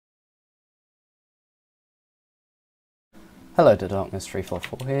Hello to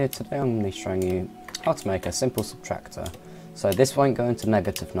Darkness344 here. Today I'm going to be showing you how to make a simple subtractor. So this won't go into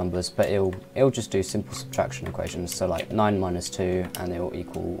negative numbers, but it'll just do simple subtraction equations. So like 9 minus 2 and it will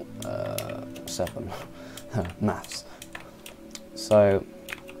equal 7. Maths. So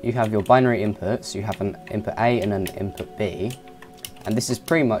you have your binary inputs, you have an input A and an input B, and this is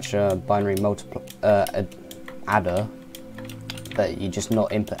pretty much a binary adder, but you just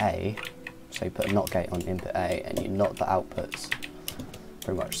not input A. So you put a NOT gate on input A and you NOT the outputs,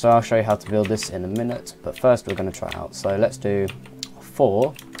 pretty much. So I'll show you how to build this in a minute, but first we're going to try it out. So let's do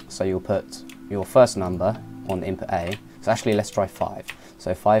 4, so you'll put your first number on input A. So actually let's try 5.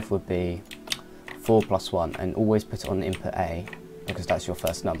 So 5 would be 4 plus 1, and always put it on input A because that's your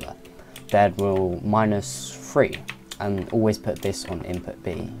first number. Then we'll minus 3 and always put this on input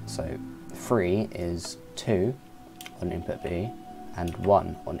B. So 3 is 2 on input B and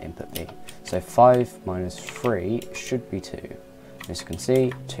 1 on input B. So 5 minus 3 should be 2. As you can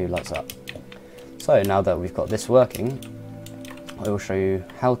see, 2 lights up. So now that we've got this working, I will show you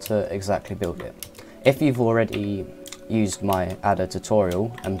how to exactly build it. If you've already used my adder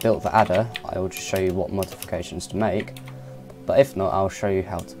tutorial and built the adder, I will just show you what modifications to make. But if not, I'll show you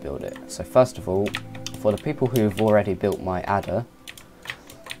how to build it. So first of all, for the people who've already built my adder,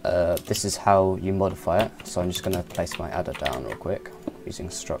 this is how you modify it. So I'm just going to place my adder down real quick using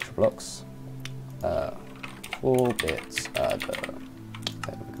structure blocks. 4-bit adder.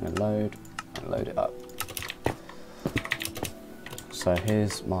 Okay, we're going to load it up. So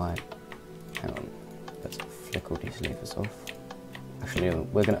here's my, hang on, let's flick all these levers off. Actually,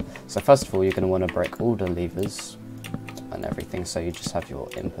 so first of all, you're going to want to break all the levers and everything, so you just have your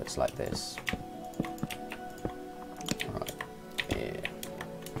inputs like this. Right, yeah.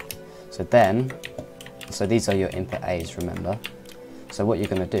 So these are your input A's, remember? So what you're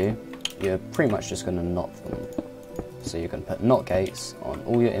going to do, you're pretty much just going to NOT them. So you're going to put NOT gates on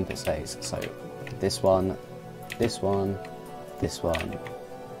all your input A's. So this one, this one, this one,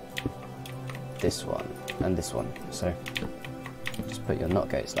 this one, and this one. So just put your NOT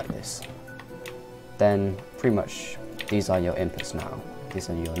gates like this. Then pretty much these are your inputs now. These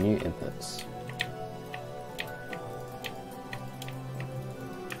are your new inputs.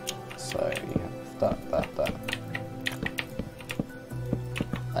 So you have that.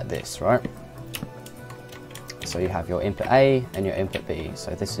 Like this, right? So you have your input A and your input B.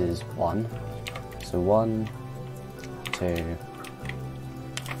 So this is 1. So 1, 2,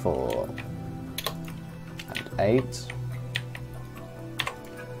 4, and 8.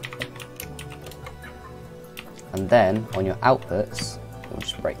 And then on your outputs, we'll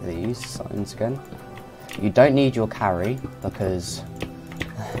just break these signs again. You don't need your carry because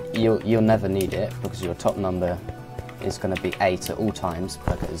you'll never need it, because your top number is going to be 8 at all times,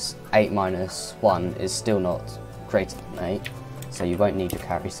 because 8 minus 1 is still not greater than 8, so you won't need your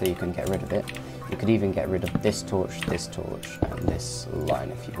carry, so you can get rid of it. You could even get rid of this torch, and this line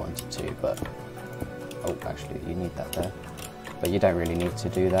if you wanted to, but oh, actually you need that there, but you don't really need to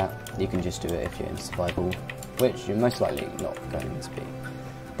do that. You can just do it if you're in survival, which you're most likely not going to be.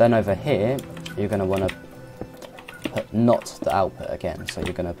 Then over here, you're going to want to put NOT the output again, so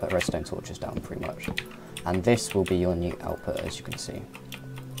you're going to put redstone torches down pretty much. And this will be your new output, as you can see.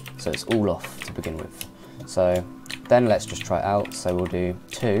 So it's all off to begin with. So then let's just try it out. So we'll do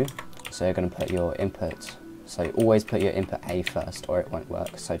 2. So you're going to put your input, so always put your input A first or it won't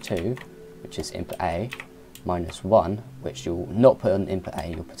work. So 2, which is input A, minus 1, which you'll not put on input A,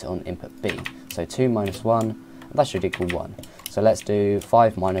 you'll put it on input B. So 2 minus 1, that should equal 1. So let's do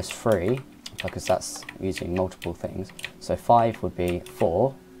 5 minus 3, because that's using multiple things. So 5 would be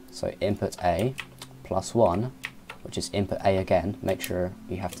 4, so input A, plus 1, which is input A again, make sure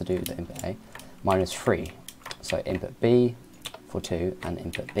you have to do the input A, minus 3, so input B for 2 and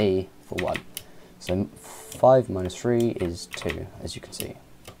input B for 1. So 5 minus 3 is 2, as you can see.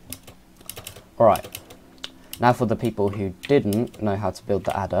 Alright, now for the people who didn't know how to build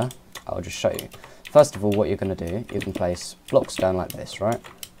the adder, I'll just show you. First of all, what you're going to do, you can place blocks down like this, right?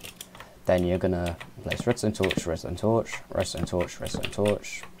 Then you're going to place redstone torch, redstone torch, redstone torch, redstone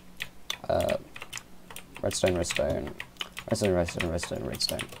torch, redstone, redstone, redstone, redstone, redstone,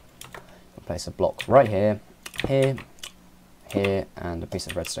 redstone. You'll place a block right here, here, here, and a piece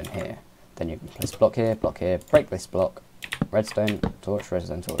of redstone here. Then you can place a block here, break this block, redstone, torch,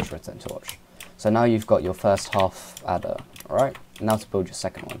 redstone, torch, redstone, torch. So now you've got your first half adder, alright? Now to build your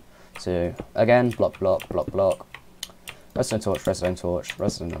second one. So again, block, block, block, block, redstone torch, redstone torch,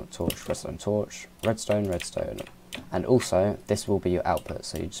 redstone torch, redstone torch, redstone, redstone. And also, this will be your output,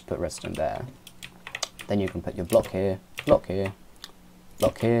 so you just put redstone there. Then you can put your block here, block here,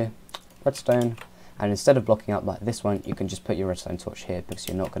 block here, redstone, And instead of blocking up like this one, you can just put your redstone torch here because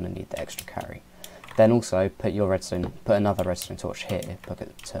you're not going to need the extra carry. Then also put another redstone torch here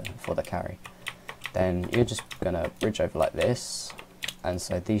for the carry. Then you're just going to bridge over like this, and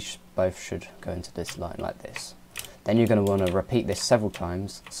so these both should go into this line like this. Then you're going to want to repeat this several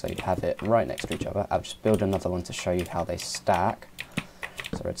times, so you have it right next to each other. I'll just build another one to show you how they stack.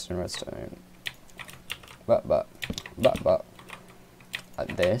 So redstone, like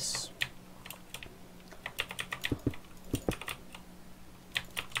this.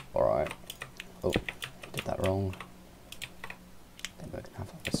 Alright. Oh, did that wrong. Then we're going to have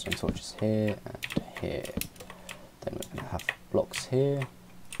our redstone torches here and here. Then we're going to have blocks here,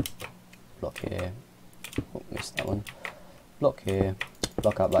 block here. Oh, missed that one. Block here,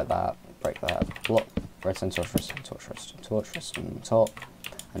 block up like that, break that, block, redstone torch, redstone torch, redstone torch, redstone on top.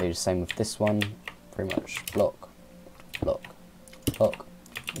 And do the same with this one, pretty much block, block, block,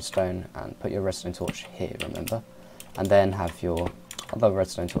 redstone, and put your redstone torch here, remember? And then have your other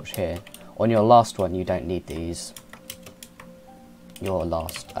redstone torch here. On your last one, you don't need these, your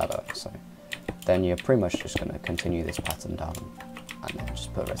last adder, so then you're pretty much just going to continue this pattern down, and then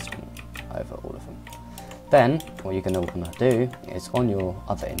just put redstone over all of them. Then, what you're going to want to do is on your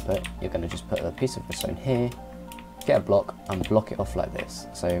other input, you're going to just put a piece of redstone here, get a block, and block it off like this.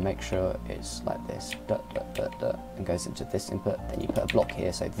 So make sure it's like this, and goes into this input. Then you put a block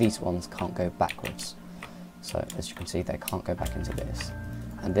here, so these ones can't go backwards. So as you can see, they can't go back into this.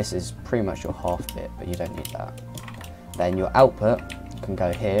 And this is pretty much your half bit, but you don't need that. Then your output can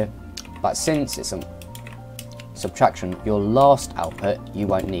go here, but since it's a subtraction, your last output you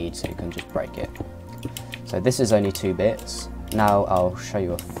won't need, so you can just break it. So this is only 2 bits. Now I'll show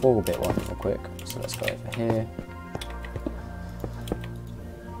you a 4-bit one real quick. So let's go over here.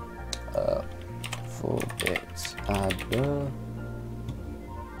 4 bits adder.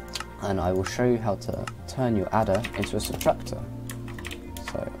 And I will show you how to turn your adder into a subtractor.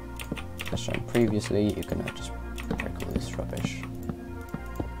 So, as shown previously, you're going to just break all this rubbish.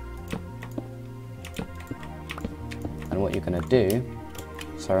 And what you're going to do,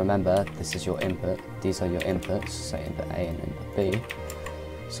 so remember, this is your input, these are your inputs, so input A and input B.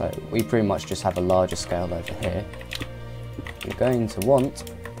 So we pretty much just have a larger scale over here. You're going to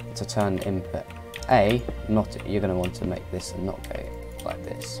want to turn input A, you're going to want to make this a NOT gate, like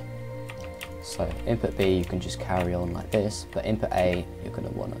this. So input B you can just carry on like this, but input A you're going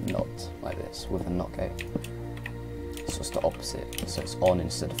to want a NOT like this with a NOT gate. It's just the opposite, so it's on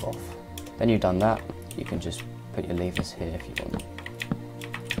instead of off. Then you've done that, you can just put your levers here if you want.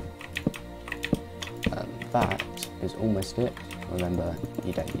 And that is almost it. Remember,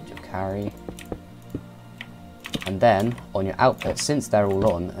 you don't need your carry. And then on your output, since they're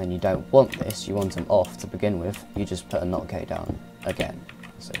all on and you don't want this, you want them off to begin with, you just put a NOT gate down again.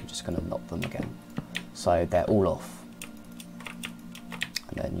 So you're just going to NOT them again. So they're all off.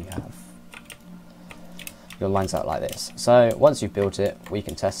 And then you have your lines out like this. So once you've built it, we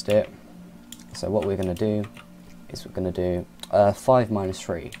can test it. So what we're going to do is we're going to do 5 minus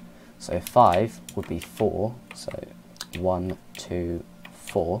 3. So 5 would be 4. So 1, 2,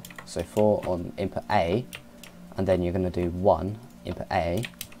 4. So 4 on input A. And then you're going to do 1 input A.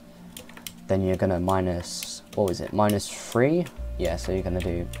 Then you're going to minus, what was it, minus 3? Yeah, so you're going to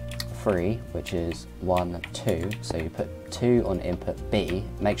do 3, which is 1, 2. So you put 2 on input B.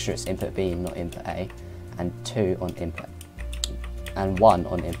 Make sure it's input B, not input A. And 2 on input, and 1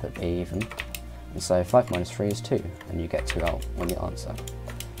 on input B even. And so 5 minus 3 is 2, and you get 2 out on your answer.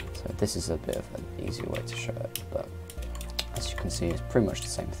 So this is a bit of an easier way to show it, but as you can see, it's pretty much the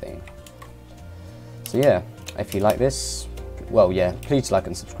same thing. So yeah, if you like this, well yeah, please like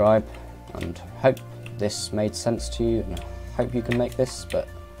and subscribe, and hope this made sense to you, and I hope you can make this, but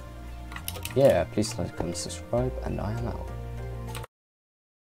yeah, please like and subscribe, and I am out.